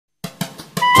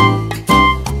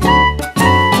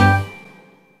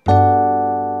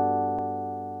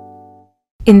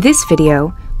In this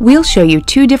video, we'll show you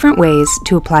 2 different ways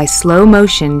to apply slow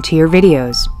motion to your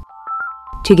videos.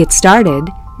 To get started,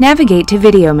 navigate to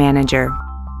Video Manager.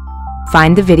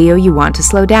 Find the video you want to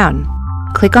slow down.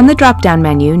 Click on the drop-down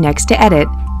menu next to Edit,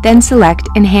 then select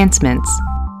Enhancements.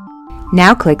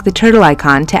 Now click the turtle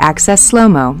icon to access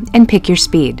slow-mo and pick your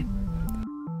speed.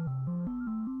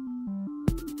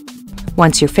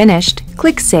 Once you're finished,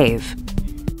 click Save.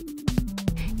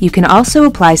 You can also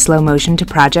apply slow motion to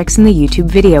projects in the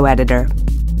YouTube video editor.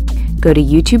 Go to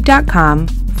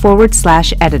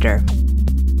youtube.com/editor.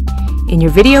 In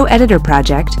your video editor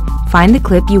project, find the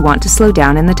clip you want to slow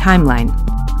down in the timeline.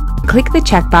 Click the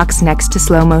checkbox next to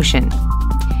slow motion.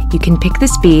 You can pick the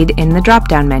speed in the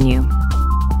drop-down menu.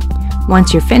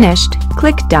 Once you're finished,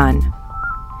 click Done.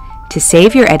 To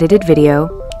save your edited video,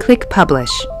 click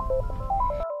Publish.